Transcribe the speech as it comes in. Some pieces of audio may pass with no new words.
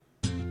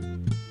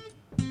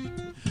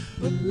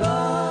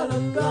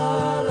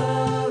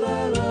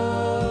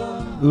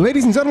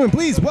Ladies and gentlemen,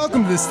 please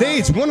welcome to the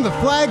stage one of the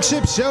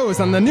flagship shows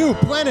on the new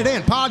Planet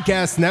Ant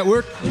Podcast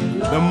Network,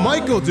 the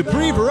Michael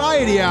Dupree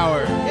Variety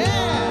Hour.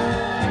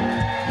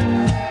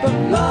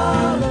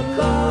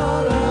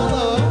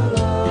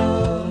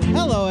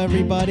 Hello,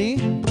 everybody.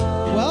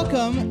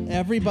 Welcome,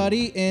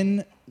 everybody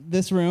in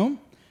this room,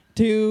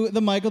 to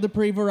the Michael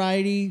Dupree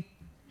Variety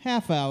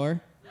Half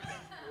Hour.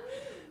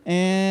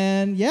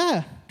 And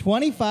yeah,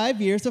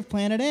 25 years of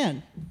Planet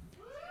Ant.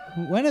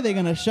 When are they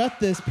going to shut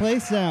this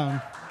place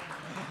down?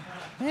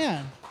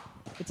 Man,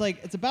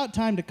 it's about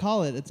time to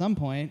call it at some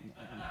point.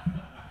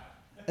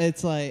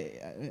 It's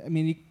like, I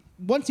mean,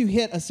 once you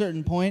hit a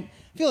certain point,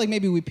 I feel like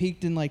maybe we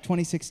peaked in like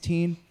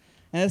 2016,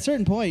 and at a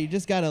certain point, you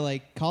just gotta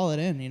like call it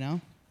in, you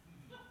know?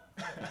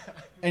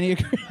 And you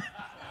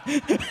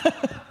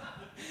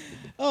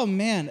Oh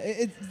man,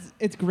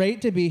 it's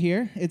great to be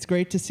here. It's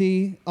great to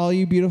see all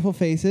you beautiful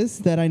faces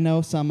that I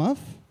know some of,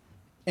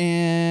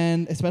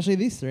 and especially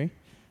these three.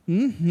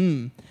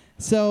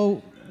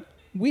 So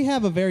we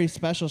have a very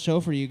special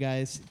show for you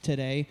guys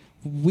today.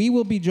 We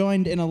will be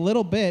joined in a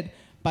little bit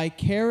by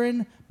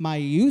Karen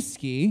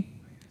Majewski,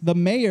 the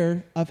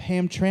mayor of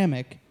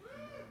Hamtramck.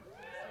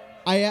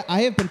 I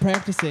have been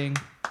practicing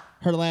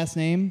her last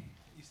name.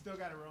 You still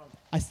got it wrong.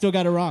 I still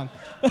got it wrong.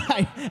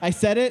 I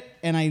said it,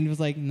 and I was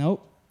like,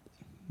 nope.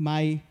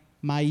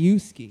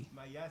 Majewski.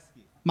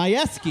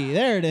 Majewski.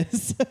 There it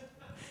is.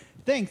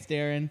 Thanks,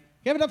 Darren.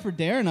 Give it up for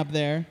Darren up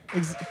there.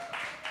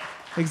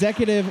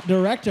 Executive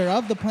Director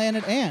of the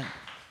Planet Ant.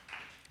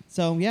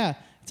 So, yeah,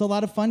 it's a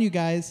lot of fun, you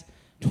guys.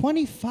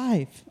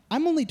 25.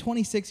 I'm only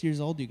 26 years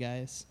old, you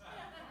guys.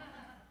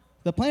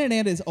 The Planet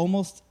Ant is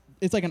almost,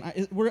 it's like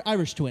we're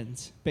Irish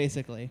twins,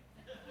 basically.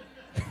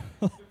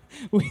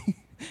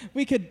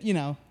 We could,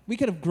 we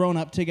could have grown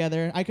up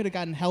together. I could have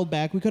gotten held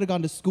back. We could have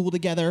gone to school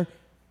together.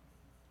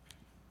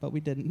 But we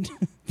didn't.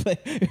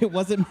 But it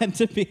wasn't meant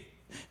to be.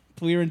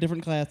 We were in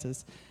different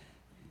classes.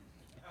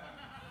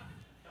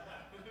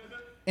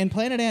 And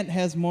Planet Ant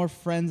has more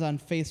friends on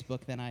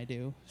Facebook than I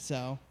do,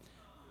 so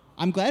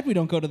I'm glad we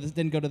didn't go to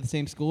the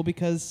same school,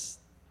 because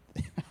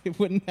I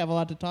wouldn't have a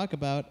lot to talk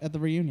about at the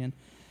reunion.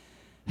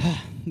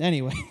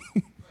 Anyway.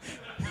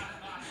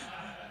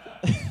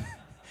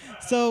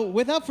 So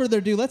without further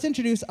ado, let's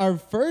introduce our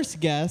first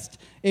guest.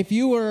 If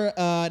you were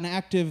an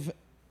active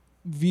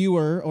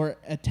viewer or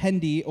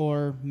attendee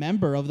or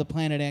member of the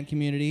Planet Ant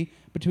community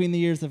between the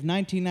years of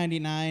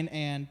 1999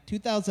 and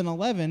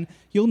 2011,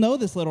 you'll know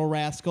this little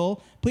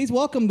rascal. Please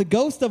welcome the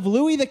ghost of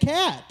Louie the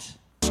cat.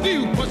 Watch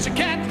new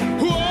pussycat,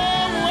 whoa, whoa,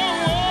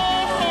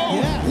 whoa.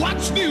 Yeah.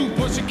 Watch new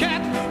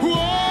pussycat, whoa,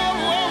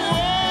 whoa,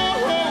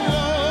 whoa,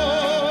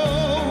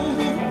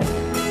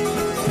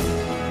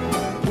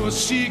 whoa.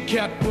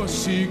 Pussycat,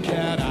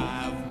 pussycat,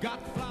 I've got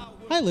flowers.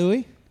 Hi,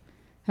 Louie.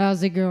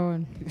 How's it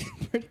going?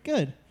 Pretty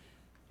good.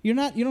 You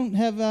don't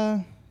have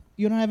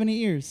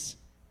any ears.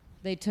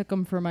 They took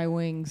them for my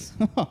wings.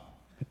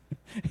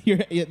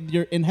 You're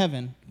in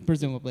heaven,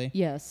 presumably.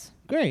 Yes,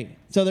 Great.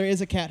 So there is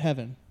a cat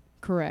heaven.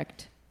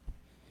 correct.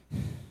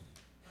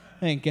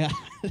 Thank God.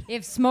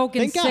 If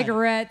smoking Thank God.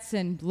 cigarettes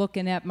and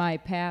looking at my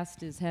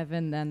past is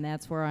heaven, then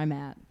that's where I'm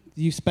at.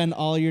 You spend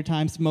all your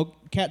time smoke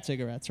cat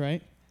cigarettes,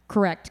 right?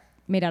 Correct.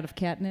 Made out of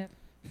catnip?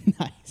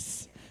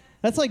 Nice.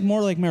 That's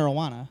more like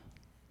marijuana.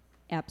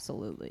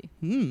 Absolutely.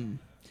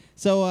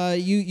 So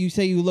you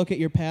say you look at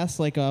your past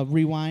like a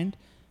rewind.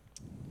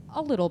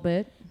 A little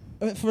bit.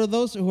 For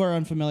those who are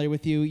unfamiliar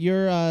with you,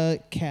 you're a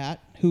cat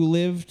who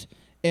lived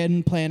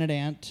in Planet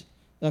Ant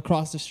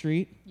across the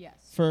street. Yes.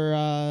 For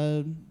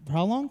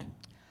how long?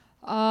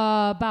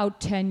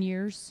 About 10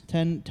 years.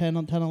 10,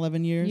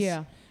 11 years?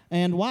 Yeah.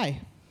 And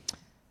why?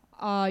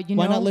 Why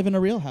Why not live in a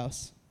real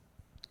house?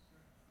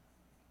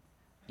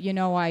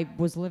 I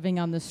was living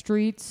on the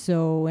streets,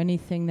 so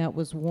anything that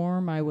was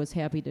warm, I was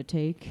happy to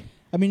take.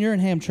 I mean, you're in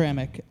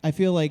Hamtramck. I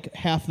feel like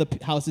half the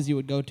houses you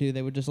would go to,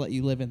 they would just let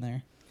you live in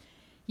there.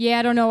 Yeah,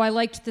 I don't know. I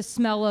liked the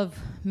smell of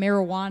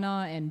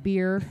marijuana and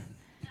beer.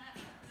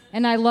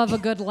 And I love a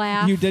good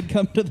laugh. You did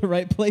come to the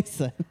right place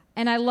then.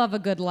 And I love a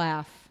good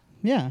laugh.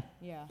 Yeah.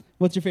 Yeah.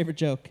 What's your favorite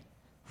joke?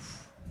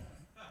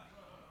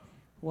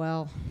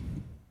 Well,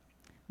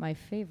 my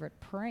favorite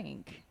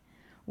prank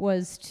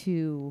was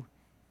to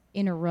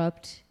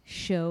interrupt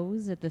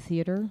shows at the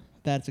theater.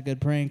 That's a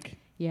good prank.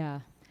 Yeah.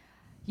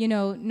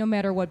 No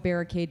matter what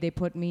barricade they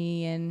put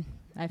me in,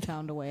 I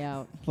found a way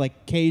out.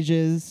 Like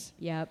cages,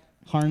 Yep.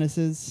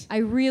 harnesses. I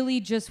really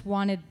just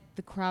wanted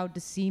the crowd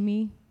to see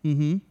me.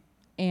 Mm-hmm.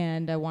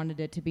 And I wanted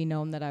it to be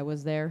known that I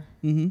was there.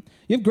 Mm-hmm.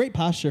 You have great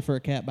posture for a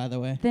cat, by the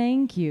way.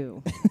 Thank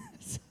you.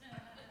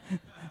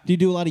 Do you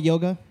do a lot of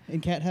yoga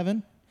in cat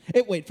heaven?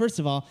 Wait, first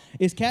of all,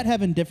 is cat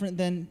heaven different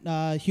than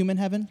human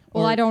heaven?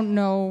 Well, I don't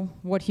know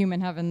what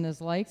human heaven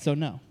is like. So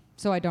no.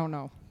 So I don't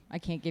know. I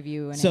can't give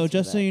you an So answer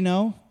just to so that. you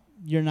know,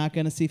 you're not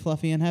going to see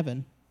Fluffy in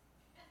heaven.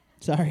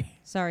 Sorry.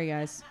 Sorry,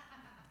 guys.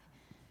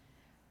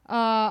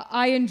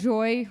 I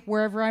enjoy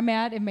wherever I'm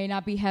at. It may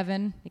not be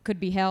heaven. It could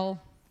be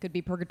hell. It could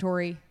be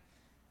purgatory.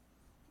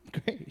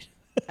 Great.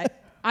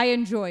 I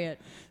enjoy it.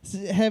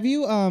 Have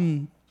you,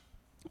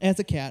 as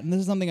a cat, and this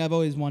is something I've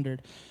always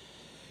wondered,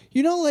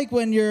 you know, like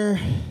when you're,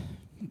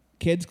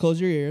 kids, close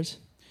your ears.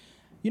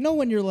 You know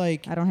when you're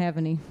like I don't have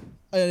any.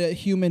 a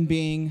human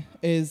being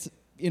is,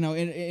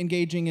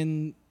 engaging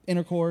in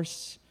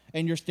intercourse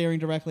and you're staring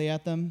directly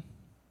at them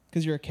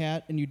because you're a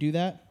cat and you do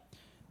that?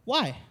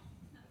 Why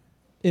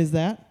is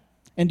that?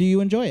 And do you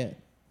enjoy it?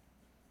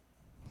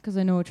 Because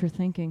I know what you're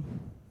thinking.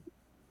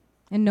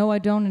 And no, I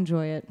don't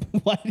enjoy it.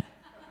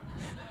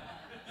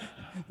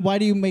 Why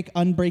do you make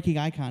unbreaking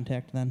eye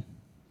contact then?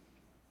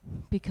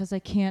 Because I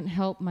can't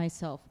help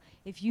myself.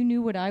 If you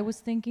knew what I was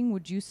thinking,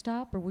 would you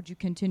stop or would you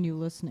continue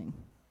listening?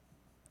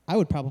 I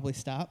would probably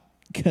stop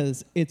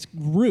because it's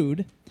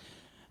rude.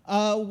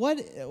 What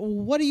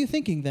are you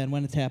thinking then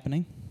when it's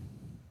happening?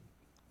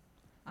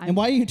 And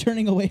why are you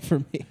turning away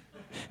from me?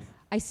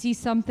 I see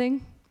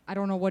something. I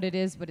don't know what it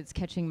is, but it's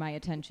catching my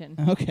attention.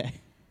 Okay.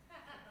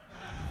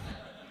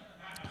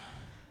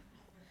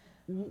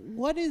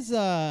 What is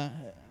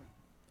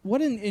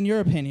in your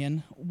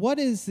opinion, what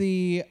is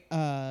is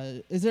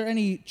there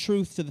any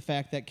truth to the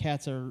fact that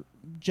cats are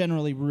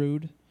generally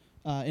rude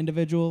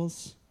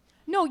individuals?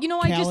 No,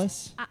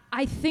 Callous?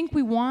 I think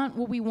we want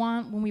what we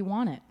want when we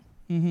want it.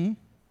 Mm-hmm.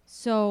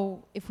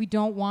 So if we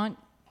don't want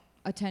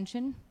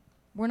attention,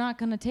 we're not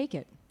going to take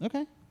it.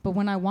 Okay. But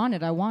when I want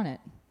it, I want it.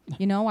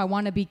 I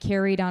want to be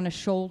carried on a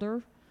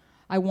shoulder.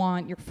 I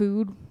want your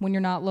food when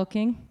you're not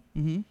looking.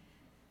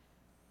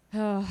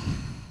 Mm-hmm.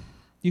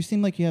 You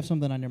seem like you have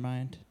something on your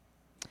mind.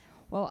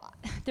 Well,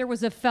 there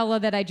was a fella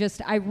that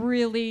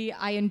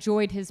I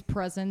enjoyed his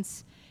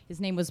presence. His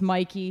name was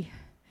Mikey.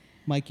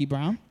 Mikey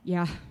Brown?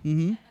 Yeah.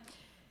 Mm-hmm.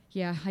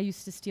 Yeah, I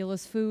used to steal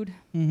his food.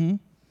 Mm-hmm.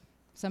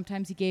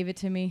 Sometimes he gave it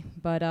to me,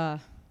 but,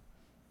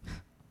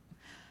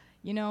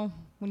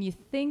 when you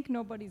think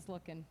nobody's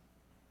looking,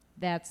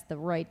 that's the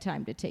right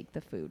time to take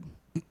the food.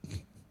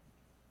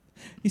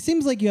 It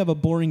seems like you have a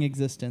boring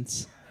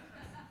existence.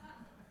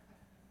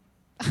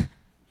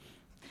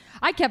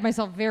 I kept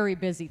myself very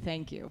busy,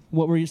 thank you.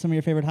 What were some of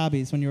your favorite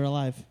hobbies when you were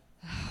alive?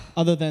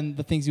 Other than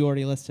the things you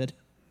already listed.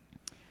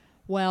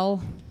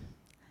 Well,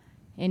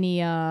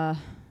 any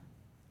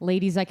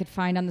ladies I could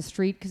find on the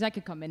street, because I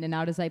could come in and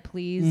out as I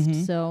pleased,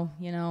 Mm-hmm. so,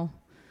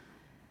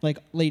 Like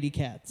lady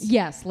cats?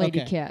 Yes,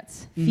 lady Okay.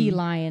 cats. Mhm.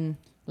 Feline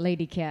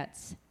lady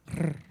cats.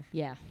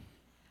 Yeah.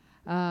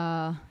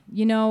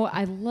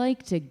 I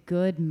liked a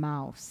good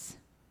mouse.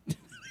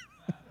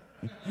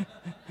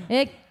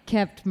 It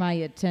kept my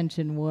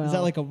attention well. Is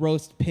that like a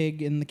roast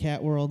pig in the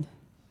cat world?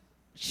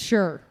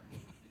 Sure.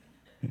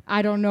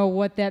 I don't know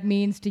what that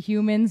means to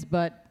humans,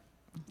 but...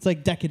 It's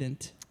like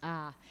decadent.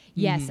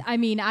 Yes. Mhm. I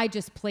mean, I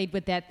just played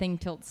with that thing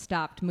till it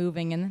stopped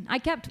moving, and I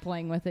kept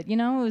playing with it. It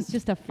was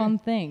just a fun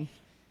thing.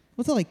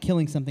 What's it like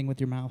killing something with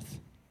your mouth?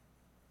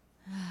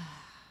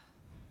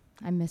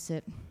 I miss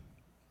it.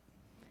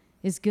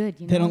 It's good,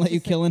 They don't let you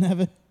kill in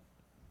heaven?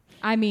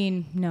 I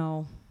mean,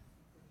 no.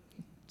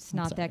 It's I'm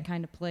not sorry. that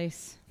kind of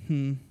place.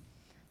 Hmm.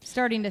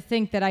 Starting to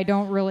think that I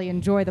don't really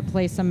enjoy the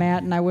place I'm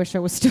at, and I wish I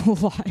was still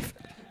alive.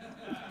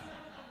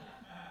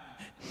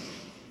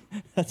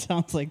 That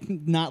sounds like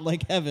not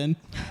like heaven.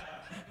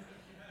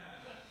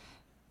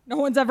 No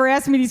one's ever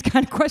asked me these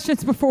kind of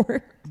questions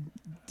before.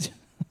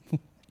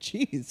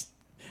 Jeez.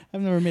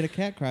 I've never made a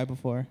cat cry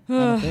before, I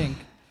don't think.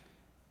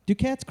 Do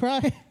cats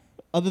cry?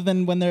 Other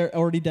than when they're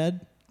already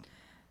dead?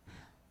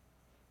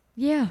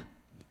 Yeah.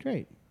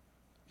 Great.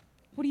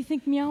 What do you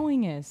think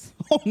meowing is?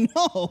 Oh,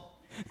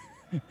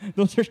 no.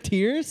 Those are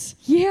tears?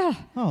 Yeah.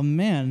 Oh,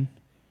 man.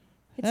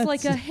 It's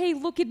like hey,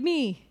 look at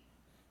me.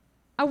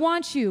 I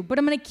want you, but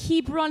I'm going to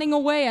keep running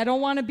away. I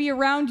don't want to be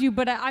around you,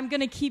 but I'm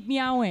going to keep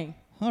meowing.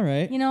 All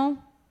right.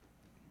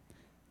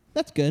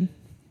 That's good.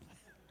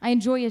 I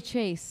enjoy a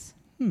chase.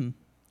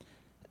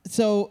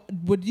 So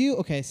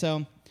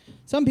so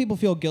some people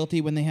feel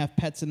guilty when they have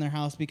pets in their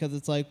house because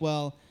it's like,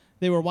 well,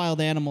 they were wild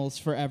animals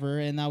forever,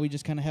 and now we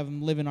just kind of have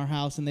them live in our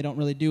house, and they don't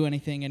really do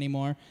anything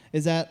anymore.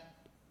 Is that,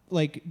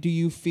 like, do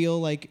you feel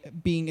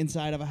like being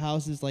inside of a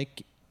house is,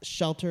 like,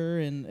 shelter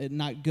and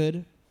not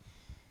good?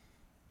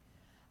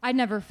 I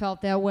never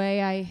felt that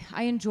way.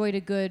 I enjoyed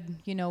a good,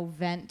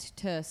 vent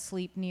to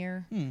sleep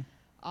near.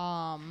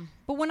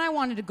 But when I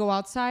wanted to go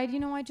outside, I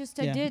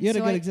did. You had a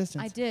So good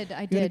existence.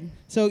 I did.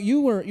 So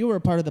you were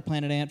a part of the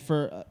Planet Ant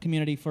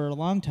community for a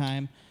long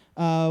time.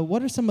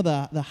 What are some of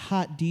the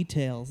hot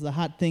details, the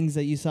hot things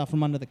that you saw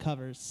from under the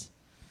covers?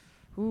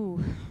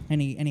 Ooh.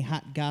 Any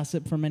hot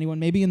gossip from anyone?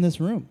 Maybe in this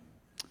room.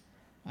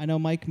 I know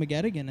Mike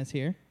McGettigan is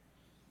here.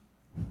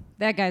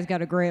 That guy's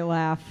got a great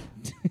laugh.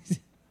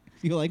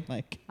 You like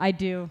Mike? I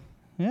do.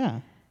 Yeah.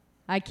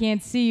 I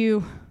can't see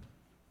you,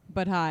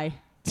 but hi.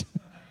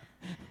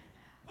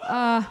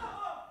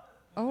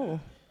 Oh.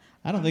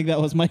 I don't think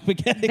that was Mike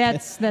McGettigan.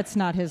 That's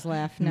not his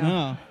laugh.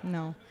 No.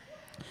 No.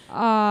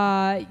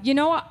 I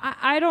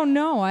don't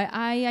know.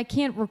 I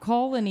can't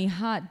recall any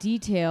hot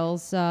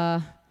details.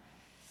 Saw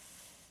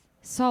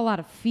a lot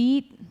of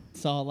feet.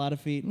 Saw a lot of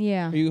feet.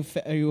 Yeah.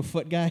 Are you a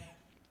foot guy?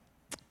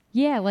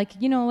 Yeah, like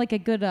a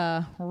good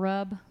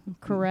rub,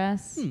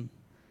 caress.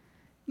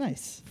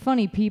 Nice.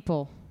 Funny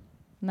people.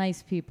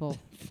 Nice people.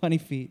 Funny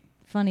feet.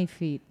 Funny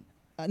feet.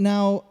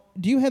 Now,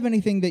 do you have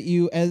anything that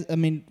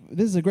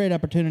this is a great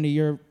opportunity.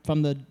 You're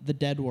from the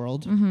dead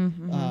world,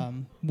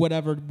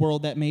 whatever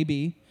world that may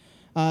be.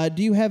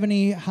 Do you have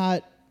any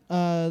hot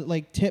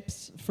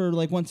tips for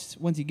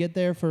once you get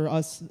there for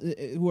us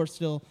who are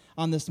still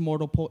on this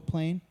mortal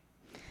plane?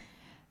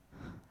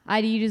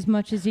 I'd eat as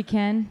much as you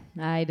can.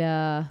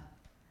 I'd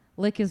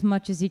lick as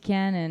much as you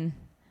can, and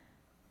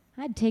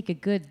I'd take a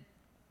good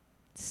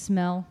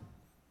smell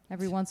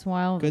every once in a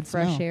while of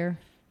fresh air.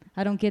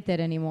 I don't get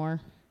that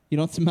anymore. You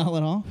don't smell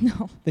at all?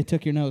 No. They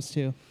took your nose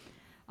too.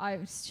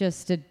 It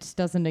just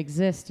doesn't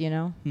exist,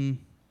 Shame.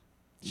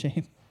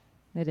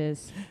 It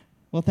is.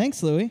 Well,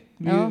 thanks, Louie.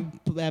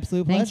 Absolute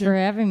pleasure. Thanks for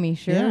having me.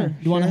 Sure. Yeah. Do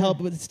you want to help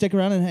stick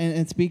around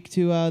and speak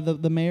to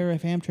the mayor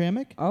of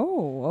Hamtramck?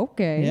 Oh,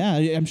 okay. Yeah,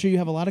 I'm sure you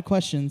have a lot of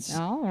questions.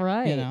 All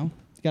right. You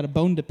got a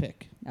bone to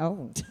pick.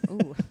 Oh,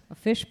 ooh, a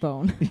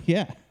fishbone.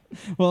 Yeah.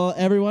 Well,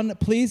 everyone,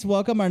 please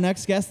welcome our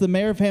next guest, the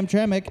mayor of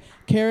Hamtramck,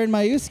 Karen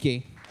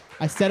Majewski.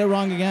 I said it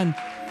wrong again.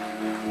 I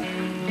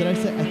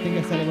think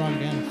I said it wrong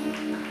again.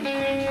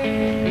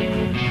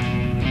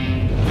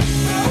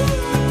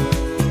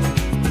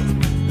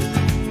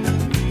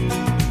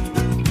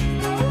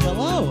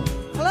 Hello.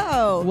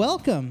 Hello.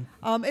 Welcome.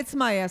 It's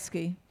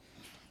Majewski.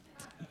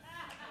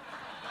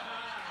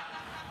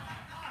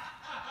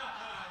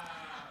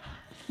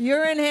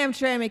 You're in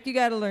Hamtramck. You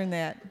got to learn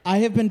that. I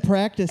have been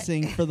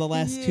practicing for the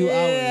last 2 hours.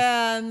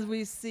 Yeah, and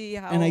we see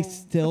how. And I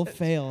still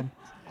failed.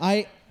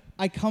 I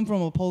come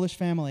from a Polish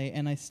family,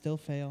 and I still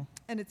fail.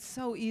 And it's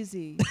so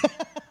easy.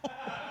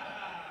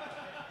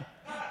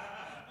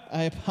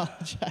 I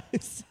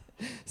apologize.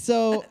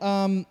 So,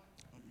 I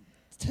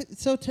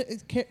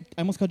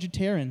almost called you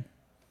Taryn.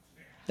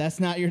 That's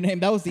not your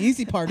name. That was the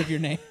easy part of your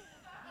name.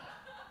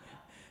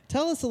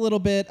 Tell us a little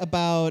bit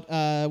about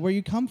where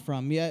you come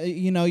from. Yeah,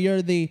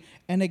 you're the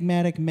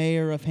enigmatic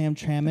mayor of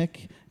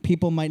Hamtramck.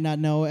 People might not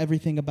know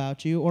everything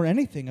about you or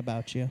anything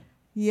about you.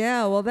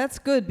 Yeah, well, that's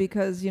good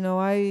because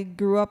I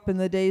grew up in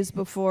the days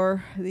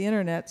before the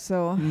internet,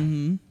 so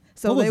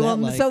so they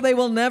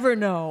will never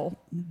know.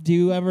 Do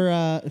you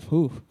ever?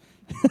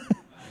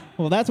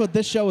 Well, that's what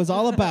this show is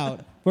all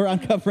about. We're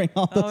uncovering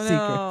all those secrets.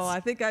 No, I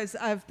think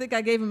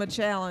I gave him a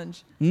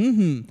challenge.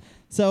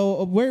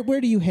 So where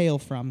do you hail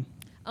from?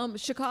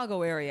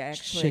 Chicago area,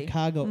 actually.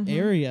 Chicago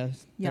area.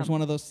 Yeah. There's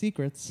one of those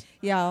secrets.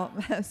 Yeah,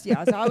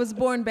 yeah. So I was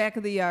born back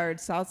of the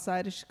yard, south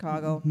side of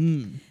Chicago,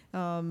 and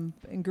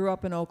grew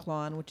up in Oak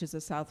Lawn, which is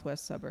a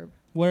southwest suburb.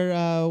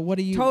 Where? What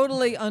do you?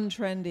 Totally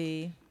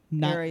untrendy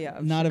area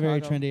of not Chicago. A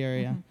very trendy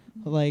area.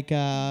 Like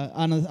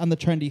on the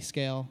trendy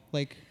scale,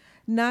 like.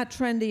 Not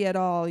trendy at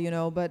all,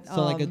 but.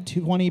 So like a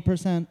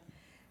 20%.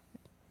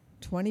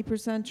 20%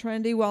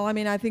 trendy. Well, I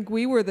mean, I think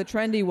we were the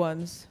trendy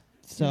ones.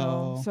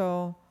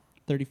 So.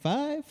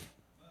 35.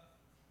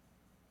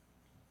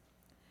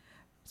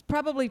 It's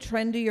probably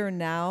trendier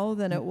now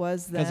than it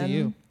was then. Because of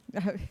you.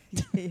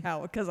 Yeah,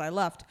 because I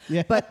left.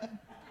 Yeah. But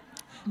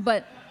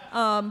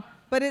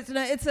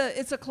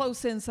it's a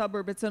close-in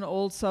suburb. It's an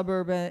old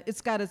suburb. It's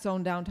got its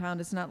own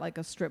downtown. It's not like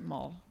a strip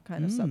mall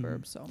kind of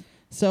suburb.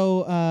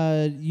 So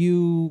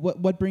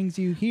what brings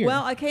you here?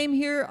 Well, I came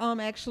here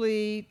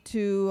actually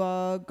to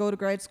go to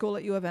grad school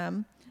at U of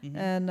M,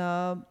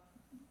 and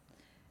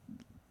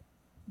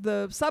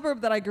the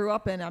suburb that I grew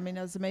up in. I mean,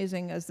 as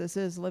amazing as this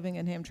is, living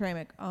in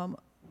Hamtramck,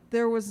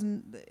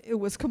 it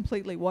was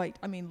completely white.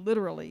 I mean,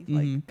 literally,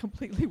 like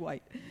completely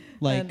white.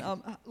 Like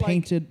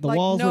painted, the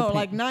walls no,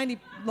 were painted.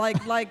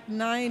 like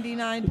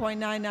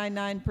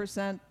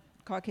 99.999%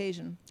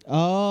 Caucasian.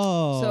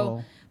 Oh.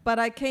 So, but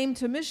I came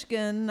to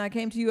Michigan. I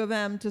came to U of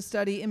M to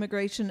study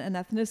immigration and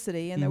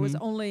ethnicity, and there was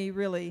only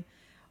really,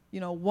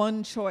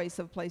 one choice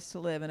of place to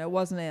live, and it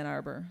wasn't Ann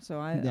Arbor.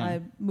 So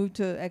I moved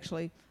to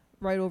actually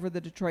right over the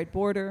Detroit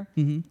border,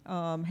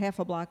 half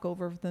a block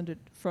over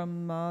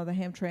from the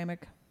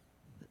Hamtramck,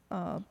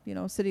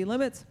 city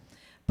limits.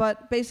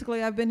 But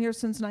basically, I've been here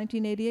since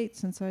 1988,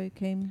 since I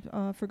came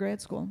for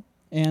grad school.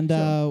 And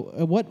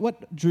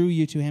what drew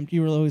you to Hampton?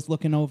 You were always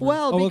looking over,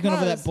 looking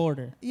over that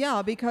border.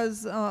 Yeah,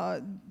 because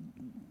I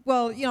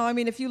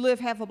mean, if you live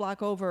half a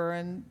block over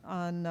and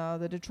on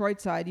the Detroit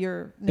side,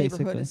 your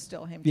neighborhood is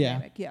still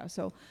Hamtramck. Yeah.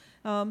 So,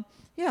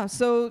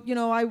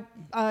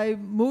 I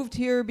moved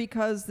here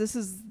because this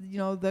is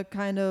the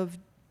kind of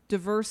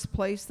diverse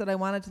place that I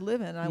wanted to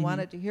live in. I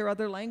wanted to hear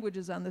other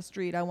languages on the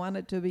street. I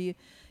wanted to be,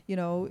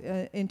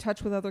 in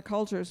touch with other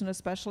cultures, and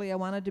especially I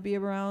wanted to be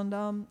around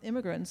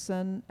immigrants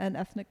and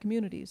ethnic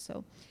communities.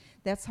 So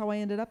that's how I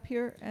ended up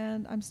here,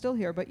 and I'm still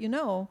here. But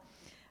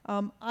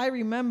I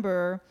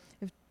remember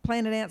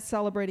Planet Ant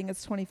celebrating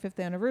its 25th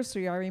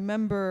anniversary. I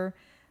remember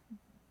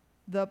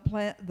the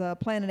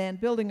Planet Ant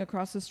building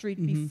across the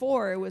street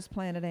before it was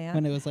Planet Ant.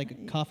 When it was like a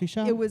coffee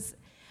shop? It was,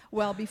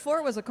 before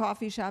it was a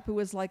coffee shop, it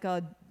was like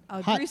a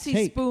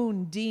Greasy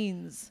Spoon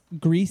Dean's.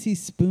 Greasy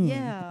Spoon.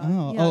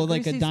 Yeah. Oh,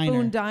 like a diner. Greasy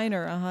Spoon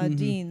Diner,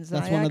 Dean's.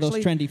 That's one of those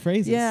trendy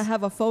phrases. Yeah, I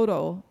have a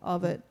photo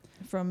of it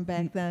from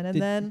back then.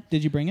 And then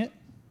did you bring it?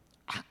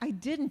 I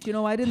didn't,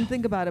 I didn't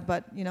think about it,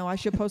 but I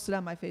should post it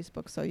on my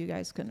Facebook so you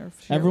guys can. Or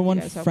share Everyone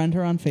with you guys. friend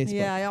her on Facebook.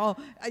 Yeah,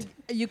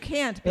 you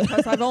can't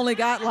because I've only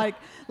got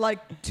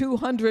like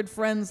 200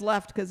 friends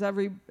left because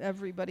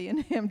everybody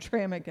in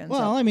Hamtramck and.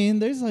 Well, I mean,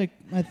 there's like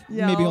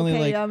maybe only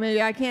like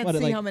maybe I can't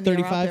see how many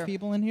 35 are out there.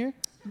 people in here.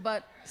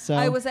 But So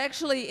I was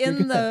actually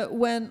in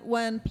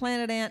when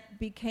Planet Ant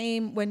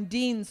when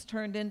Dean's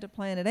turned into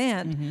Planet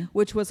Ant,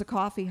 which was a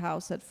coffee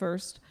house at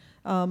first.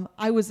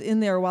 I was in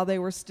there while they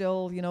were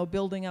still,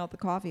 building out the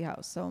coffee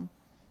house. So,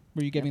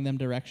 were you giving them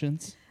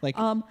directions, like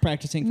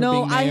practicing for no,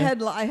 being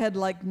mayor? I had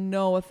like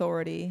no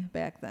authority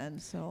back then.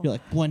 So you're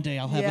like, one day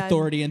I'll have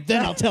authority, and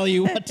then I'll tell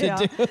you what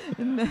to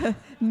do.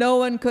 No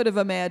one could have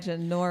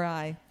imagined, nor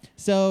I.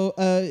 So,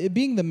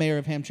 being the mayor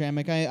of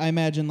Hamtramck, I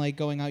imagine like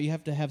going out, you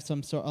have to have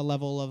some sort of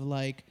level of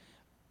like,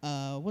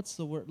 what's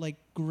the word? Like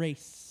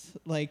grace.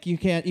 Like you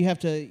have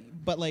to.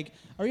 But like,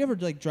 are you ever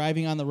like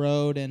driving on the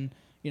road and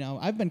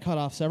I've been cut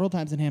off several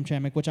times in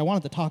Hamtramck, which I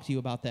wanted to talk to you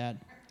about that.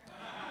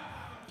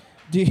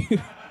 Do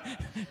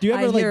you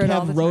ever like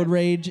have road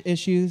rage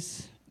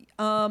issues?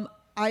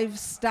 I've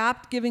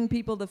stopped giving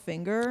people the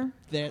finger.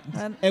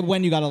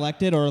 When you got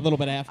elected, or a little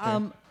bit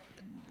after?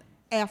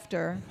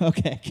 After.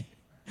 Okay.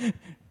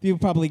 You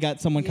probably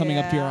got someone coming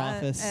up to your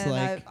office,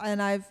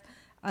 and I've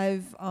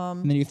and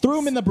then you threw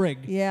them in the brig.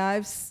 Yeah,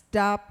 I've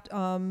stopped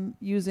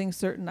using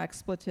certain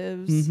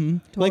expletives.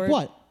 Mm-hmm. Like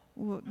what?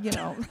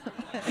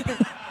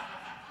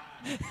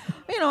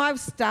 I've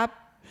stopped,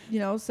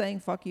 saying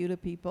fuck you to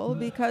people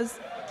because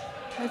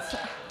it's.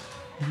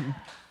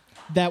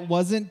 That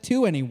wasn't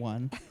to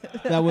anyone.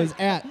 That was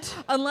at.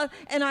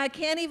 And I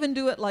can't even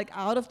do it like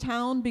out of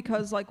town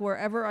because like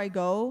wherever I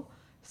go,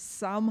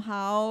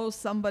 somehow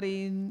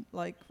somebody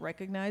like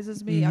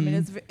recognizes me. I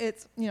mean,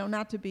 it's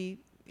not to be,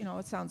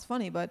 it sounds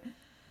funny, but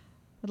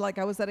like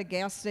I was at a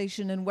gas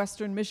station in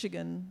Western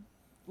Michigan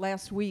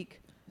last week.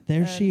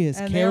 There she is,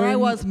 and Karen there I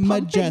was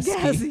pumping gas.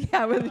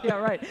 Majewski. Yeah,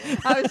 right.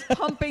 I was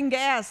pumping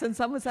gas, and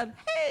someone said,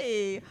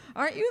 "Hey,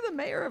 aren't you the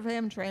mayor of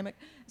Hamtramck?"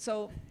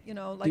 So,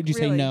 like, did you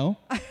really, say no?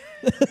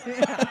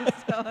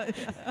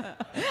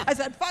 I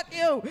said, "Fuck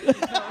you."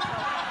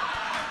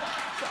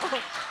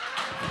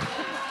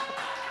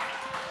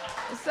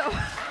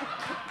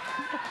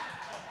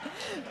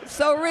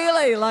 So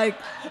really, like.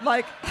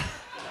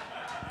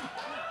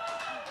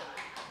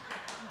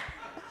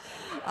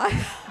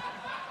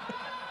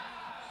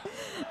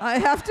 I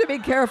have to be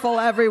careful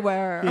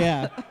everywhere.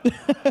 Yeah.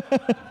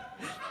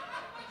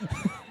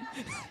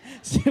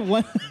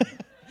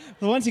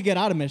 Once you get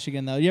out of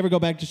Michigan, though, you ever go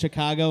back to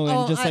Chicago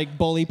and just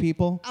bully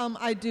people?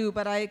 I do,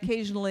 but I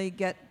occasionally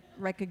get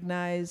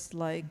recognized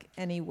like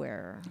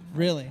anywhere.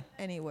 Really?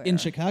 Anywhere. In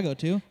Chicago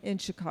too? In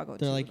Chicago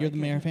too. They're like, you're the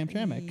mayor of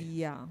Hamtramck.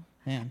 Yeah.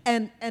 Man.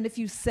 And if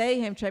you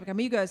say Hamtramck, I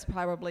mean, you guys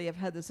probably have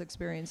had this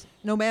experience.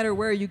 No matter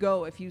where you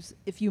go, if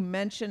you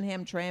mention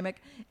Hamtramck,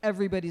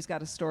 everybody's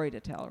got a story to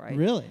tell, right?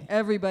 Really?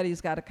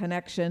 Everybody's got a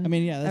connection. I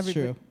mean, yeah, that's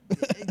true.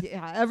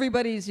 Yeah,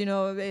 everybody's,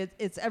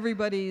 it's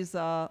everybody's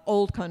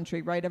old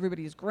country, right?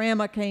 Everybody's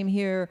grandma came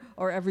here,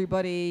 or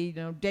everybody,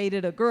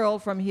 dated a girl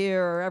from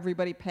here, or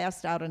everybody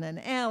passed out in an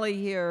alley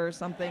here, or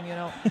something.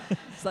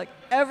 It's like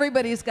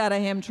everybody's got a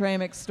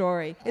Hamtramck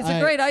story. It's a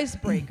great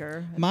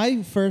icebreaker.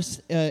 My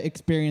first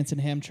experience in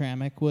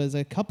Hamtramck was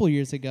a couple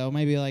years ago,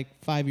 maybe like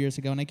 5 years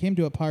ago, and I came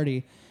to a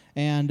party,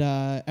 and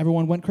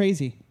everyone went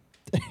crazy.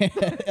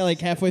 Like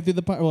halfway through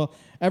the party, well,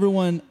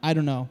 everyone, I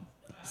don't know.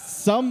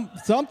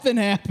 Something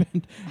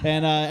happened,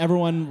 and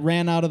everyone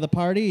ran out of the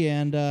party,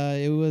 and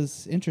it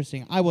was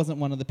interesting. I wasn't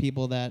one of the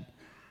people that,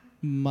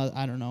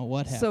 I don't know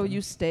what happened. So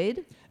you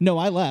stayed? No,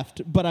 I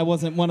left, but I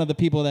wasn't one of the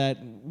people that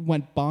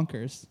went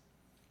bonkers.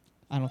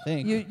 I don't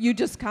think. You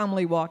just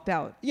calmly walked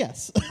out.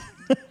 Yes.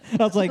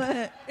 I was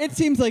like, it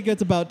seems like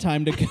it's about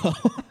time to go.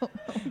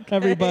 Okay.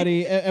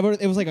 Everybody, it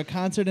was like a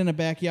concert in a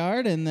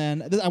backyard, and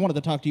then I wanted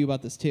to talk to you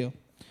about this too.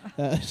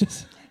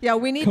 Yeah,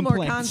 we need complaints.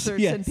 more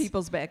concerts in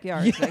people's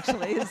backyards. Yeah.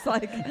 Actually, it's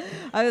like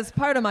it's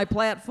part of my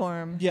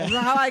platform. Yeah,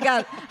 how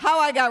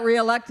I got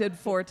reelected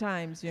 4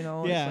 times.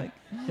 Yeah, it's like,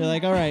 you're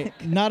like, all right,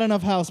 not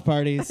enough house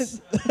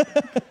parties.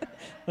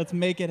 Let's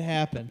make it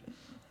happen.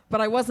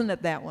 But I wasn't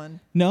at that one.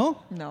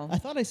 No? No. I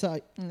thought I saw.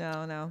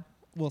 No.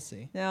 We'll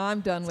see. No,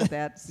 I'm done with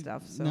that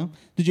stuff. So. No.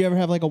 Did you ever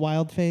have like a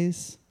wild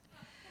phase?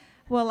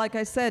 Well, like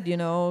I said,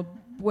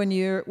 when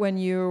you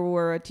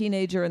were a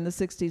teenager in the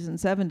 60s and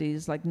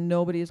 70s, like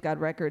nobody's got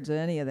records of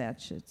any of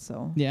that shit.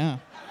 So yeah.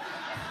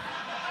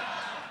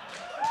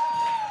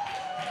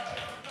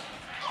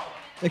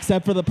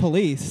 Except for the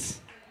police.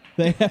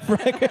 They have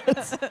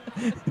records.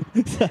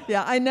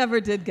 Yeah, I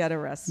never did get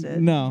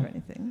arrested or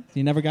anything.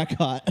 You never got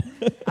caught.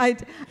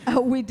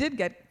 We did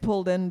get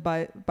pulled in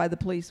by the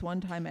police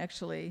one time,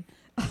 actually.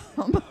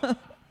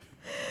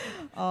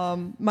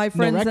 My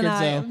friends no records,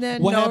 and I.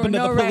 What happened to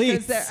the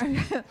police?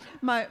 There.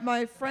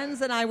 my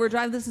friends and I were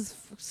driving. This is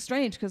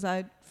strange because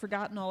I'd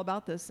forgotten all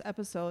about this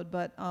episode,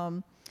 but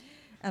and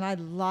I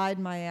lied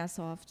my ass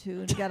off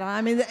to get on.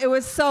 I mean, it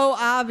was so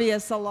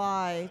obvious a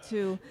lie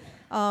too.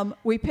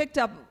 We picked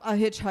up a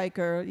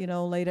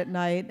hitchhiker, late at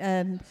night,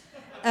 and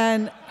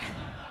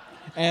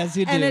As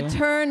you do. And it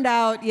turned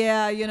out,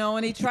 yeah,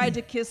 and he tried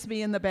to kiss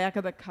me in the back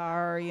of the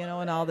car,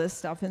 and all this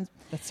stuff. And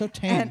that's so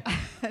tame.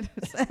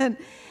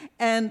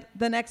 And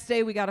the next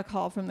day we got a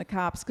call from the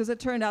cops because it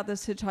turned out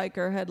this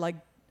hitchhiker had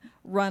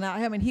run out.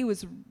 I mean, he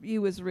was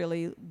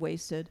really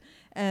wasted,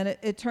 and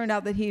it turned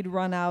out that he'd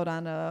run out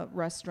on a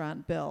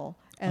restaurant bill,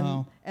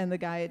 and the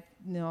guy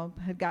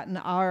had gotten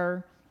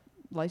our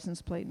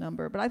license plate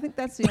number. But I think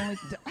that's the only.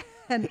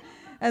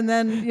 And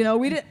then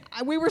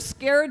we were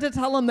scared to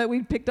tell him that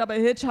we picked up a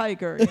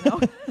hitchhiker.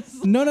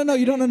 No,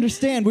 you don't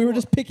understand. We were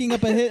just picking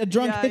up a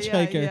drunk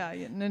hitchhiker.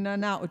 Yeah. No,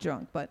 not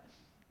drunk, but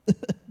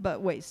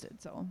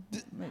wasted. So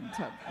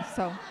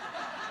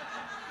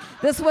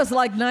this was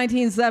like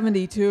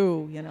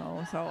 1972.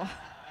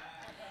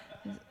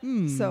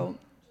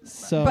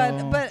 So.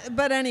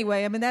 But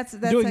anyway, I mean that's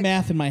doing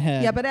math in my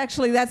head. Yeah, but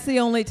actually that's the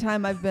only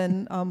time I've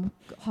been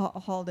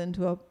hauled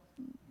into a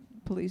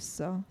police.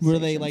 Were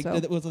they station,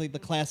 it was like the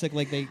classic,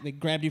 like they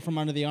grabbed you from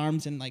under the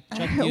arms and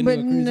chucked you into a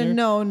cruiser?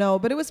 No,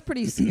 but it was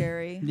pretty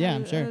scary. Yeah,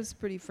 I'm sure. I was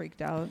pretty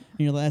freaked out.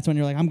 And that's when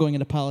you're like, I'm going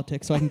into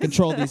politics so I can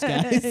control these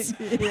guys.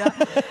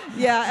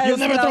 Yeah. You'll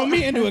never throw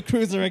me into a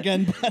cruiser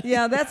again. But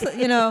yeah,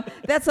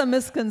 that's a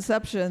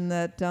misconception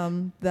that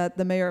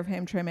the mayor of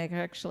Hamtramck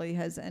actually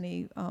has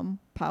any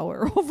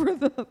power over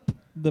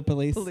the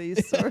police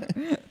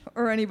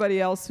or anybody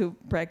else who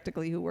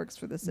works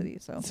for the city.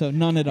 So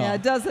none at all. Yeah,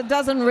 it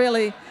doesn't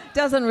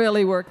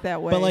really work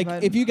that way.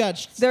 But if you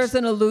got there's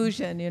an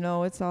illusion,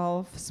 it's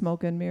all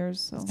smoke and mirrors.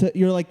 So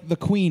you're like the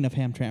queen of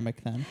Hamtramck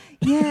then.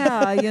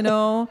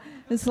 Yeah,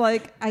 it's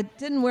like I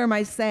didn't wear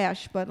my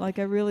sash, but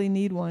I really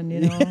need one.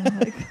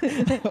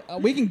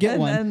 We can get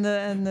one.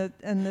 And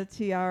the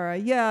tiara.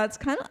 Yeah, it's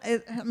kind of.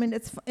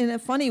 It's in a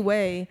funny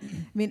way. I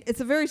mean, it's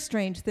a very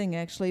strange thing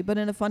actually, but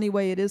in a funny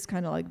way, it is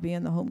kind of like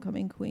being the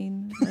homecoming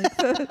queen.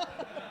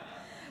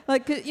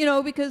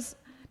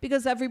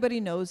 Because everybody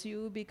knows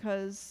you.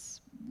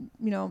 Because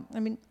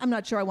I'm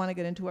not sure I want to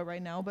get into it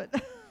right now, but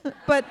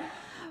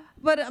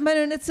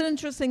it's an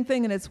interesting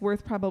thing, and it's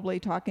worth probably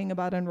talking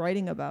about and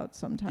writing about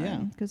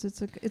sometime. Because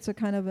it's a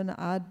kind of an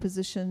odd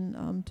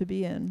position to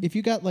be in. If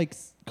you got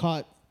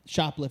caught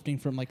shoplifting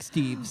from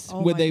Steve's,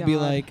 oh would they be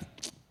God.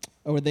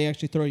 or would they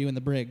actually throw you in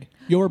the brig?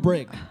 Your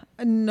brig?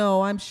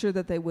 No, I'm sure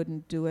that they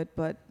wouldn't do it,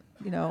 but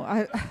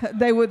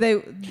they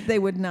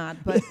would not.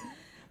 But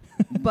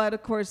but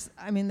of course,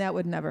 that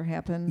would never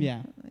happen.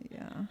 Yeah.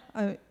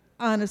 Yeah.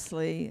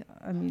 Honestly,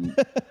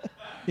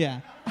 yeah.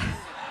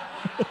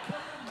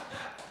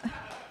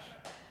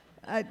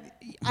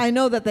 I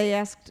know that they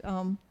asked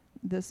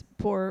this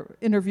poor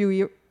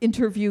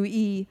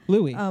interviewee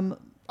Louie.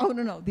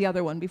 No, the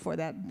other one before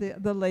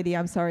that, the lady.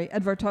 I'm sorry,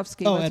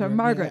 Edwardtovsky. Oh, Edward,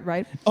 Margaret,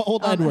 right? Oh,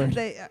 old Edward.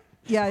 They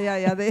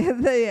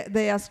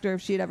asked her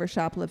if she'd ever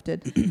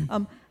shoplifted.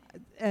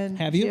 And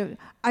have you?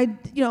 I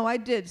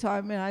did. So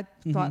I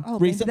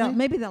thought, recently?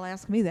 maybe they'll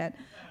ask me that.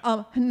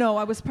 No,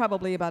 I was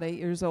probably about 8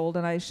 years old,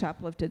 and I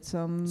shoplifted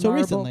some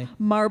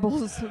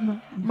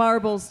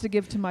marbles to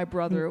give to my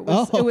brother.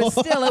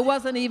 It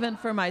wasn't even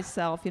for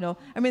myself.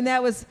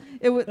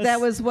 That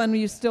was when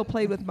you still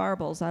played with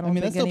marbles. I don't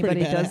think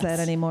anybody does that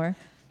anymore.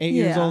 8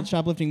 years old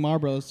shoplifting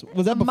marbles.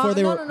 Was that before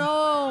they were?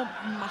 No.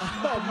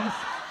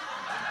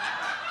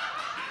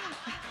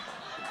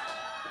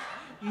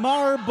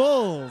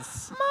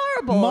 Marbles.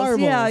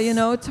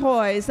 Yeah,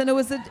 toys, and it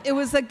was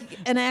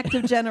an act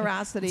of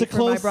generosity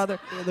for my brother.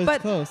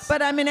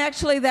 But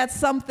actually, that's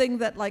something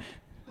that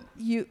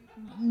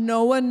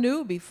no one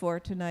knew before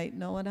tonight.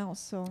 No one else.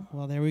 So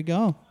well, there we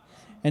go,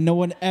 and no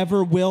one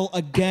ever will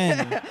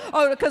again.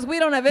 Because we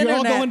don't have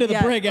internet. You're all going to the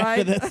brig right?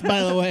 after this,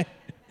 by the way.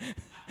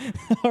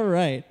 All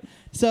right.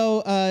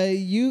 So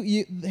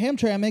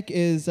Hamtramck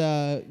is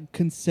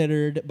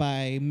considered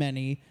by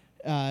many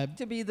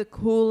to be the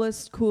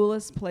coolest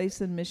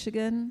place in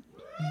Michigan.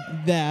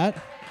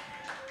 That,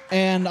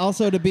 and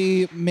also to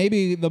be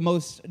maybe the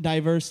most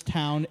diverse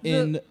town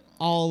in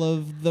all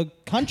of the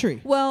country.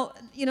 Well,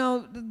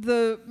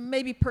 the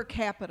maybe per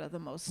capita the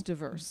most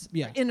diverse.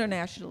 Yeah.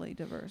 Internationally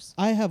diverse.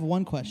 I have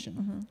one question.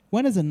 Mm-hmm.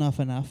 When is enough?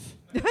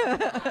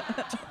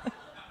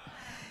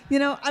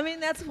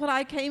 That's what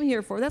I came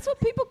here for. That's what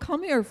people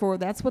come here for.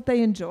 That's what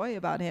they enjoy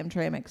about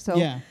Hamtramck. So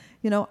yeah.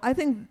 I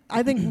think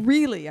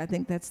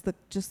that's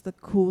just the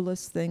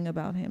coolest thing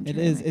about Hamtramck. It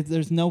is.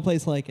 There's no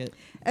place like it.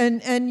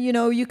 And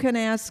you can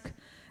ask,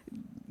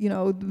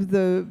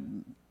 the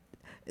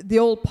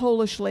old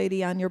Polish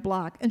lady on your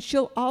block, and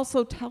she'll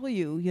also tell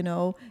you,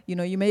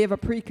 you may have a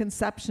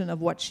preconception of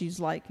what she's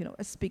like,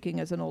 speaking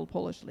as an old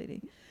Polish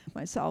lady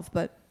myself,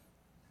 but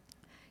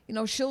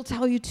she'll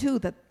tell you too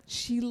that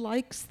she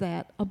likes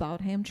that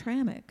about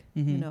Hamtramck,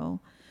 mm-hmm.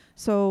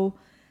 So.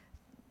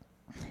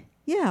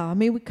 Yeah,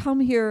 we come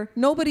here.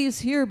 Nobody's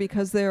here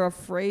because they're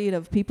afraid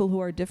of people who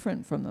are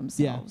different from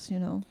themselves.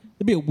 It'd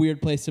be a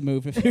weird place to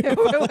move if you. It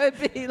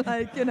would be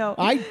like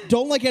I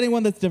don't like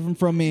anyone that's different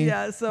from me.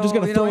 Yeah, so I'm just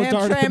gonna throw a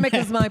dart at the Hamtramck map.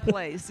 is my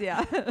place.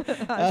 Yeah,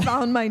 I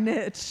found my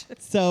niche.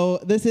 So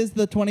this is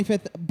the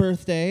 25th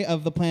birthday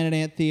of the Planet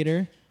Ant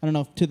Theater. I don't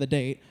know if to the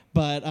date,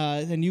 but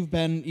and you've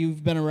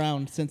been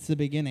around since the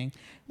beginning.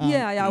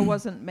 Yeah, I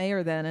wasn't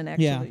mayor then, and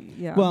actually,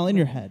 yeah. Well, in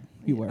your head,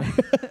 you were.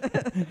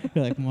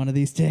 You're like, one of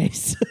these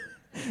days.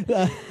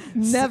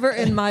 Never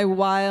in my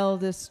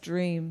wildest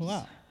dreams.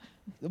 Wow.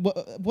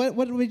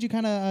 What made you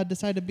kind of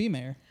decide to be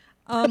mayor?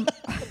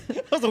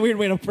 That was a weird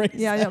way to phrase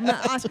Yeah.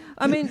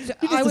 I mean,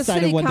 I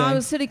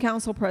was city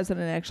council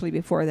president actually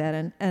before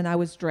that, and I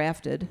was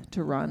drafted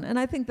to run. And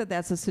I think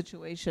that's a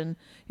situation,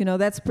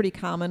 that's pretty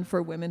common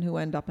for women who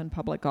end up in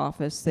public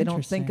office. They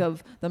don't think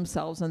of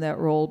themselves in that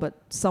role, but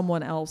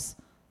someone else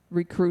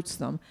recruits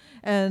them.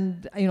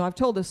 And, I've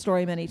told this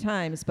story many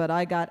times, but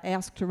I got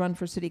asked to run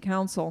for city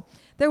council.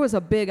 There was a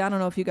big, I don't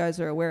know if you guys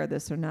are aware of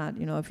this or not,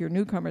 if you're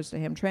newcomers to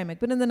Hamtramck,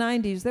 but in the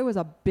 90s, there was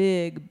a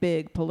big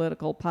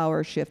political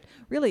power shift,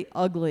 really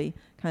ugly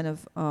kind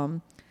of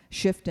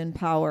shift in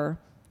power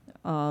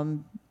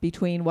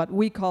between what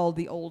we called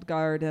the old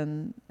guard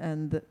and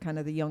the kind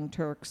of the young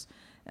Turks.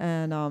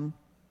 And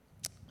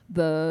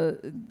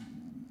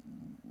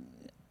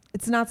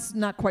it's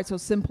not quite so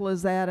simple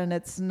as that, and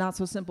it's not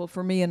so simple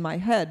for me in my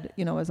head,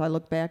 as I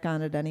look back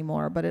on it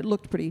anymore. But it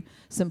looked pretty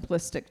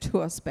simplistic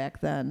to us back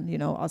then,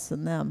 us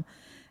and them.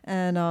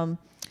 And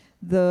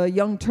the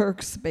Young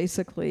Turks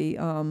basically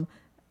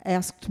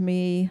asked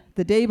me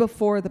the day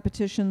before the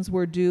petitions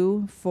were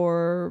due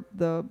for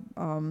the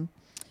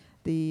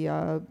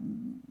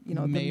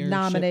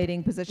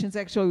nominating positions.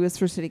 Actually, it was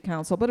for city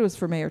council, but it was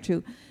for mayor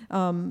too.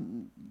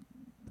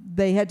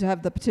 They had to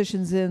have the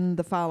petitions in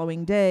the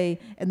following day,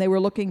 and they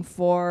were looking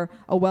for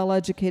a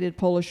well-educated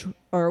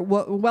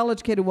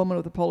well-educated woman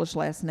with a Polish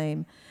last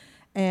name.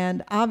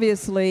 And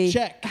obviously,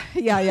 check.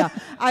 Yeah.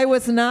 I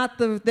was not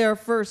their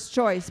first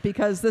choice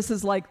because this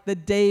is like the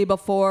day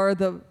before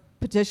the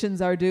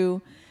petitions are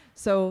due.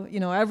 So,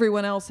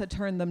 everyone else had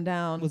turned them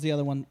down. Was the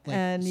other one like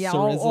and yeah,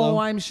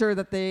 Cerizlo? I'm sure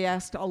that they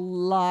asked a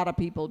lot of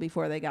people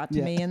before they got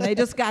to me, and they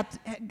just got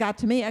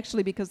to me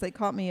actually because they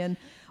caught me in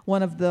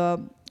one of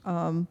the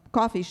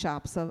coffee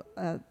shops of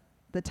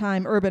the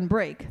time, Urban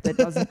Break,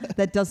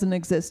 that doesn't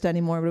exist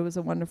anymore, but it was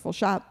a wonderful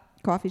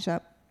coffee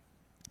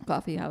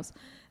house,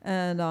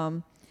 and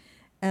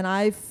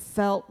I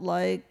felt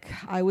like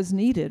I was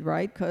needed,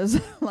 right? Because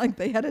like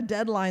they had a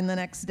deadline the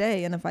next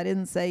day, and if I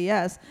didn't say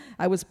yes,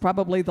 I was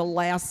probably the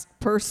last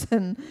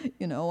person,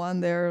 on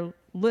their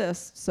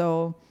list.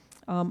 So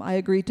I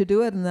agreed to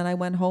do it, and then I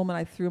went home and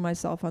I threw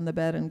myself on the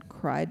bed and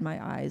cried my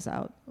eyes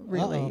out,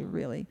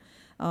 really.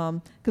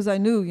 Because I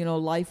knew,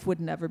 life would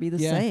never be the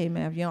same.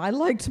 I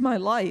liked my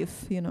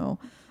life,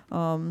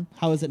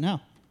 How is it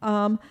now?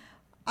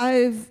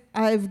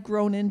 I've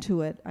grown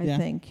into it, I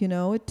think.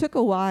 It took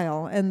a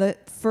while. And the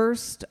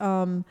first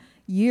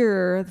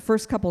the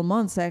first couple of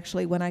months,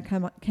 actually, when I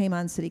came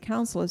on city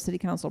council as city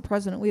council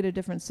president, we had a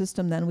different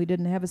system then. We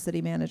didn't have a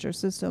city manager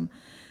system.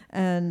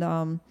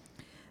 And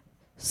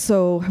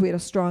so we had a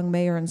strong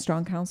mayor and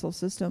strong council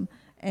system.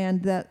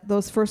 And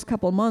those first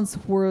couple of months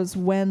was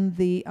when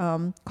the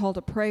call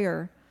to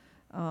prayer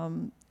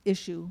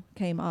issue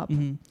came up.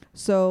 Mm-hmm.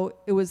 So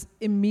it was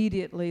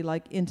immediately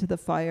like into the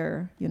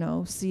fire,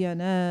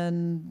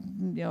 CNN,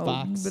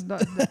 Fox.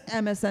 the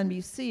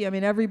MSNBC. I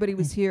mean, everybody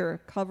was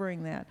here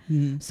covering that.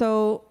 Mm-hmm.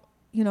 So,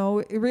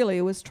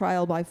 it was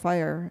trial by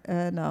fire.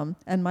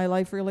 And my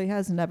life really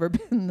has never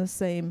been the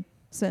same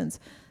since.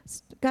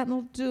 It's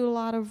gotten to do a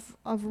lot of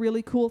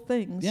really cool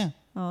things. Yeah.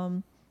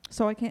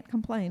 So I can't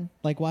complain.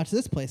 Like watch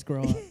this place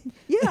grow up.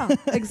 Yeah,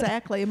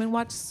 exactly. I mean,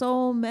 watch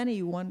so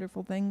many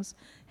wonderful things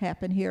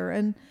happen here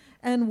and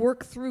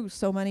work through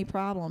so many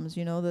problems,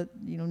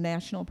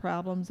 national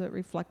problems that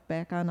reflect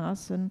back on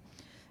us and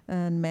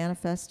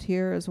manifest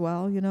here as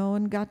well,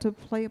 and got to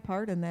play a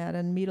part in that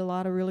and meet a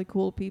lot of really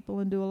cool people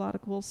and do a lot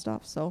of cool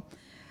stuff. So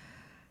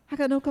I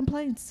got no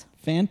complaints.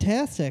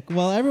 Fantastic.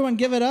 Well, everyone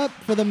give it up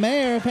for the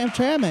mayor of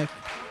Hamtramck.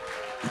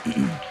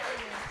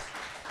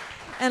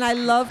 And I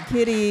love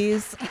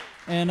kitties.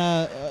 And,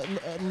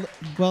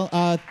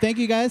 thank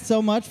you guys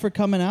so much for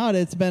coming out.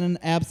 It's been an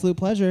absolute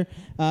pleasure.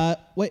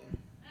 Wait.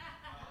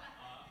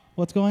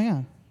 What's going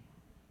on?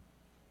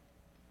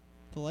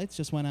 The lights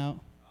just went out.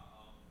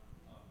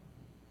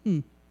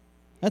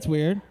 That's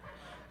weird.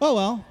 Oh,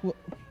 well.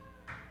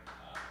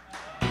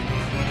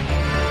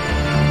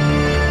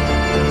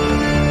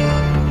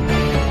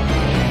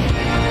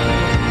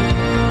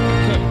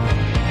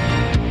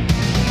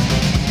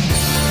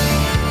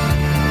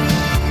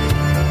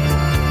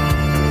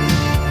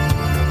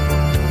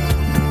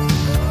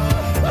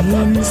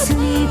 In the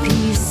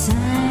sleepy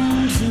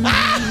sanctuary.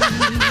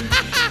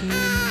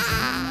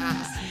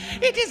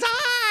 It is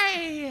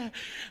I,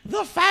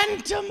 the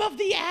PhANTom of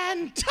the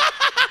Ant.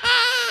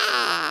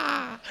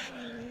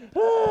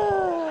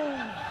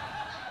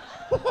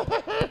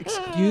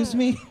 Excuse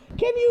me?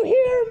 Can you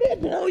hear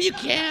me? No, you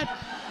can't.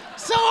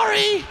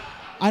 Sorry.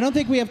 I don't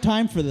think we have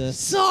time for this.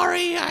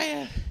 Sorry,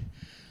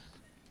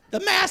 the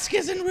mask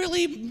isn't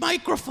really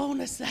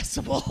microphone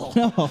accessible.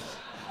 No.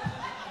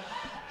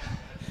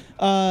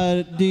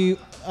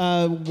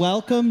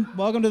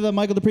 Welcome to the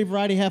Michael Dupree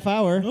Variety Half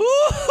Hour.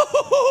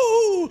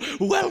 Ooh,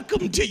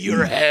 welcome to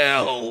your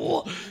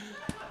hell.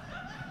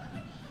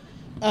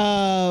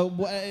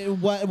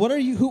 What are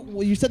you?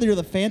 Who? You said that you're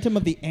the Phantom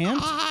of the Ant.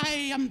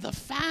 I am the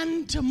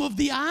Phantom of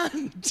the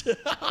Ant.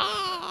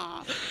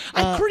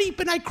 I creep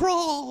and I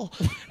crawl,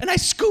 and I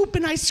scoop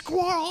and I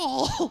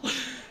squirrel,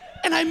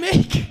 and I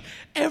make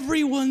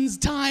everyone's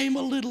time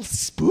a little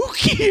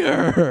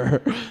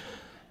spookier.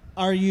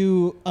 Are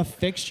you a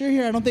fixture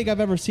here? I don't think I've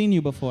ever seen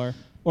you before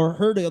or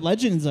heard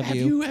legends of Have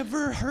you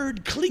ever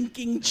heard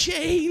clinking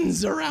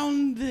chains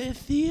around the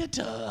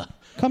theater?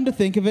 Come to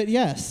think of it,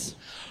 yes.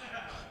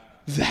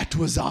 That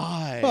was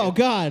I. Oh,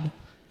 God.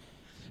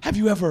 Have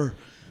you ever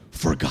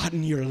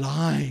forgotten your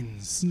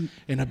lines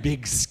in a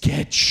big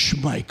sketch,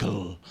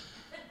 Michael?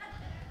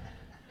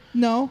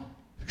 No.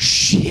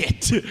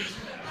 Shit.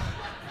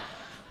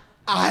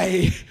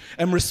 I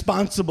am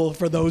responsible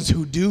for those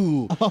who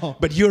do,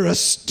 but you're a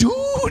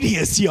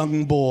studious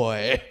young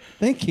boy.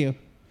 Thank you.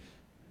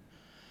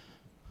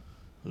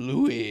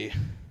 Louie.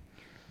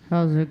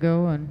 How's it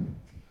going?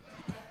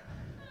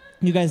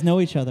 You guys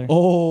know each other.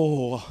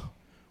 Oh,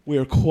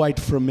 we're quite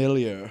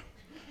familiar.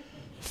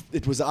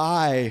 It was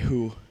I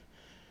who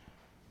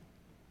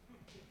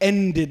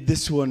ended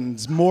this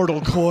one's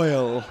mortal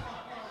coil.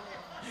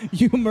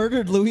 You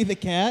murdered Louie the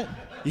cat?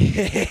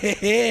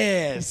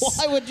 Yes.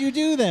 Why would you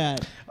do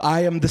that?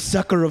 I am the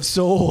sucker of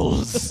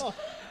souls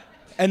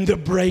and the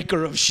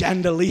breaker of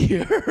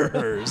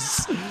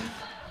chandeliers.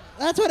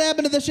 That's what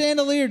happened to the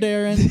chandelier,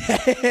 Darren.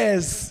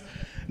 Yes.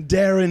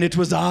 Darren, it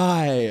was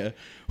I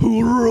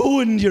who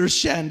ruined your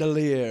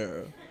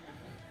chandelier.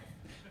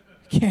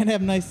 Can't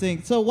have nice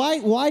things. So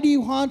why do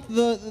you haunt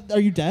the... Are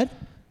you dead?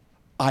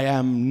 I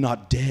am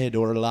not dead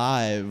or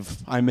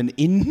alive. I'm an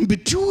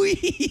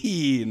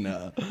in-between.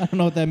 I don't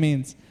know what that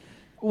means.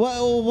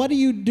 What do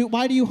you do?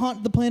 Why do you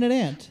haunt the planet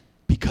Ant?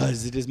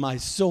 Because it is my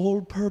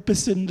sole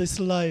purpose in this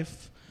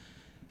life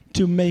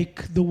to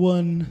make the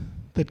one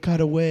that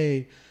got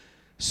away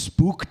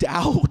spooked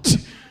out.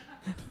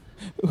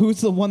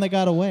 Who's the one that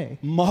got away?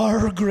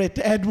 Margaret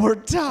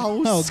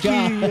Edwardowski. Oh,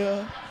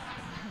 God.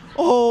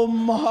 Oh,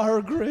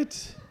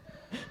 Margaret.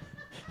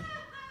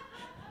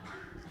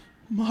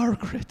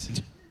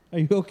 Margaret. Are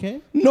you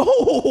okay?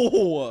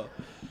 No,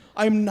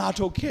 I'm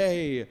not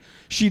okay.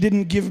 She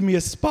didn't give me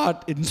a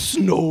spot in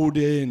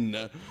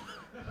Snowden.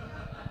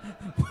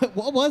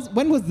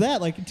 When was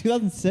that? Like in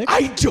 2006?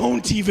 I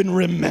don't even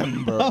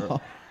remember.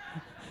 Oh.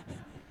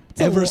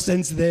 Ever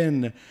since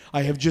then,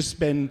 I have just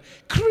been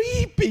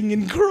creeping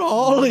and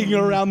crawling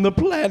around the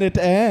planet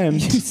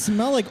Ant. You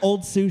smell like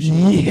old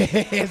sushi.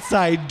 Yes,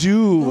 I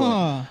do.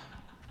 Huh.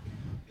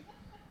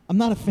 I'm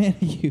not a fan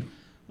of you.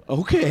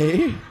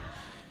 Okay.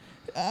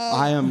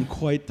 I am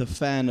quite the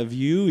fan of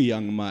you,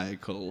 young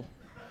Michael.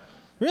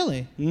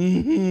 Really?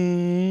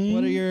 Mm-hmm.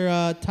 What are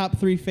your top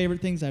 3 favorite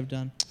things I've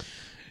done?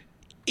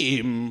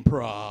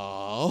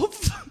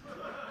 Improv.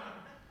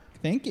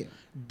 Thank you.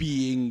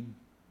 Being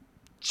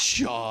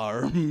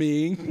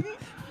charming.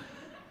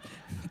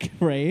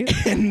 Great.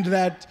 And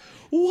that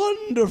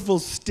wonderful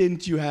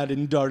stint you had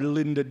in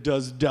Darlinda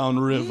Does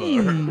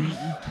Downriver.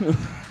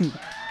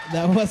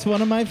 That was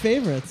one of my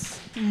favorites.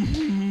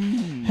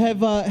 Mm-hmm.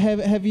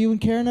 Have you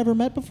and Karen ever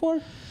met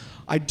before?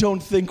 I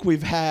don't think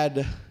we've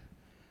had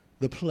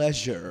the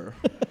pleasure.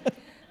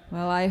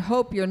 Well, I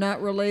hope you're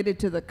not related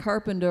to the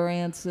carpenter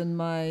ants in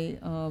my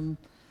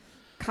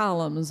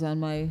columns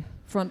on my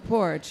front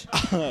porch.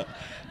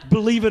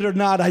 Believe it or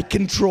not, I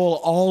control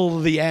all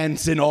the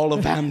ants in all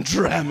of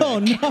Hamtramck. Oh,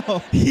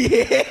 no.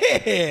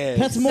 Yes.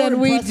 That's more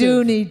Then we impressive.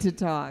 do need to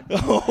talk.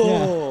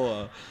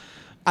 Oh.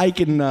 I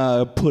can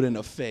put in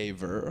a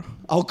favor.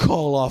 I'll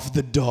call off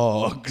the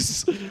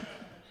dogs.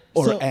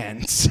 Or So-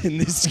 ants in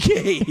this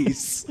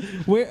case.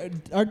 Where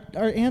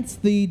are ants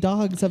the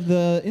dogs of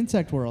the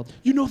insect world?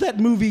 You know that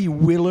movie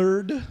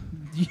Willard?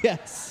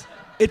 Yes.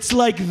 It's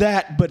like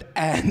that, but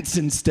ants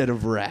instead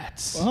of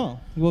rats. Oh,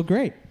 well,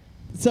 great.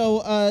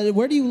 So,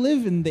 where do you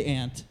live in the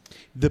ant?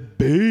 The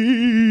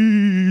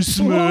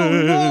basement.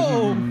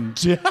 Oh, no.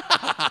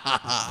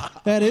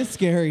 That is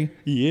scary.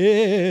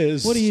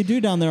 Yes. What do you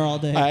do down there all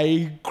day?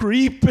 I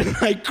creep and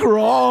I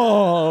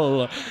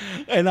crawl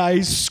and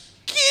I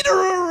skitter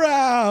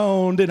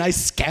around and I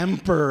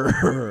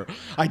scamper.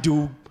 I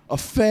do a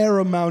fair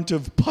amount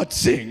of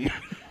putzing.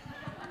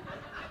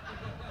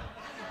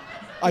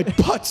 I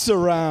putz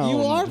around.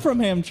 You are from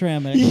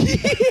Hamtramck.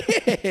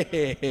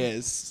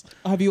 Yes.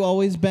 Have you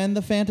always been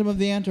the Phantom of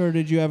the Ant, or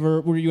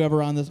were you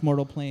ever on this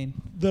mortal plane?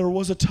 There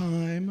was a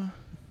time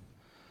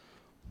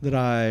that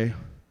I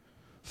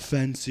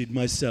fancied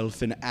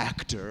myself an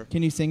actor.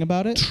 Can you sing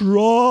about it?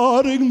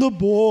 Trotting the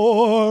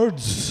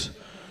boards,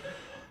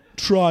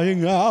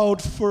 trying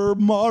out for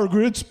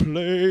Margaret's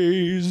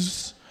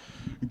plays,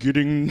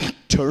 getting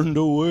turned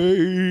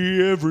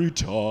away every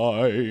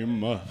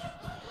time.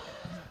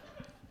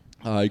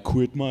 I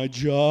quit my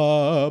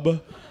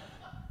job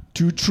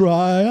to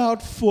try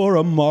out for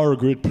a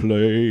Margaret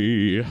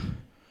play.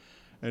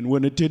 And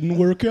when it didn't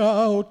work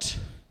out,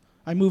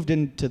 I moved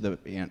into the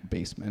ant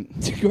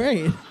basement.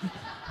 Great.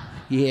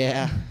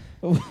 Yeah.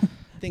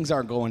 Things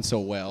aren't going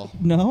so well.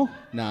 No?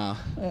 Nah.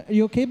 Are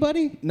you okay,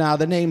 buddy? Nah,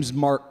 the name's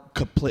Mark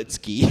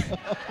Kaplitsky.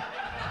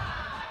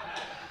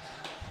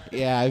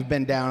 Yeah, I've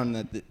been down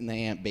in the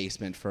ant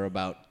basement for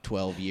about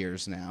 12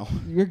 years now.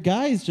 Your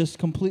guys just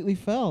completely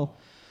fell.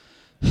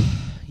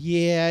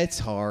 Yeah, it's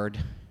hard.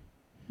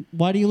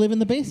 Why do you live in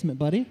the basement,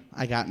 buddy?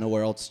 I got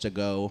nowhere else to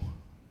go.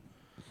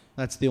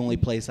 That's the only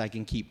place I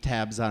can keep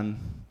tabs on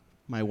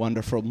my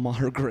wonderful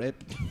Margaret.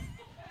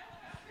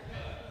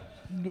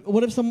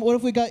 What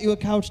if we got you a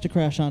couch to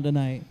crash on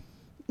tonight?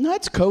 No,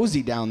 it's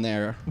cozy down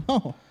there.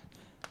 Oh.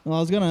 Well, I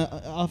was going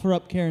to offer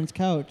up Karen's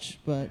couch,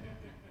 but...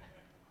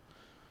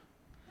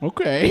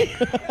 Okay.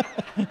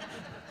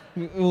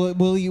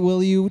 Will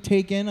you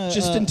take in a...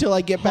 Just until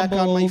I get back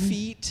on my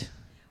feet?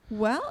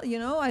 Well,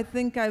 I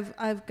think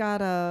I've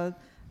got a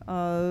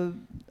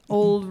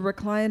old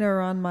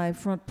recliner on my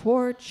front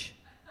porch.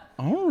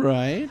 All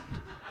right.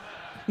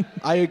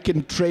 I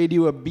can trade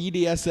you a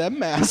BDSM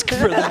mask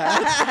for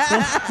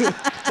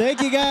that.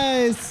 Thank you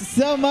guys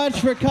so much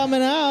for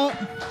coming out.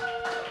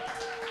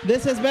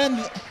 This has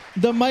been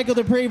the Michael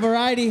Dupree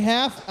Variety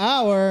Half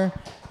Hour.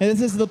 And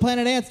this is the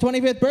Planet Ants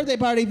 25th birthday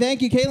party.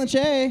 Thank you, Caitlin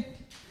Shea.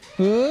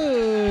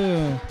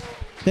 Ooh.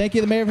 Thank you,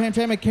 the mayor of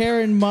PhANTom,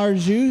 Karen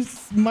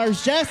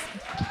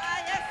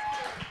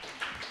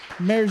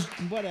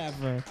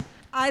whatever.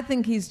 I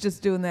think he's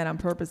just doing that on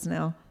purpose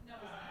now.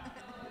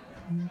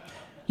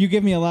 You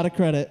give me a lot of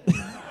credit.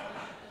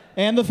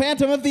 And the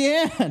PhANTom of the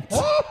Ant.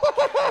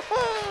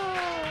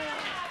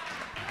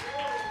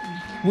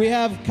 We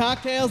have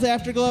cocktails,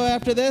 afterglow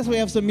after this. We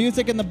have some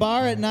music in the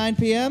bar at 9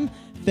 p.m.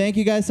 Thank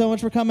you guys so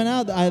much for coming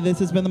out. This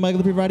has been the Michael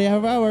Dupree Variety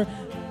Half Hour.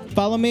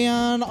 Follow me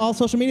on all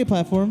social media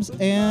platforms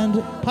and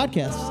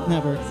podcast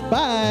networks.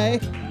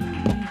 Bye.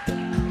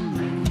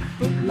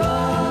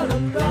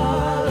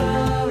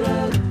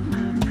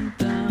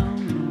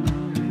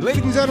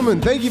 Ladies and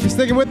gentlemen, thank you for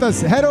sticking with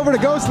us. Head over to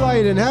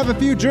Ghostlight and have a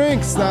few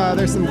drinks.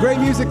 There's some great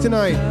music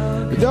tonight.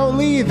 But don't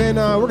leave, and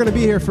we're going to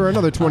be here for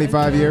another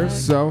 25 years,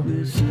 so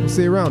we'll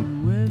see you around.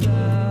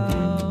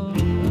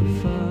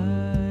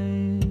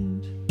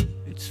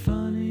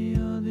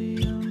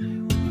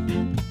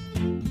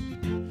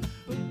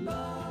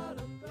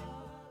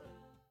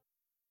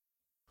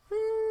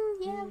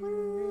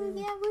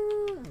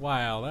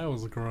 Wow, that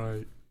was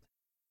great.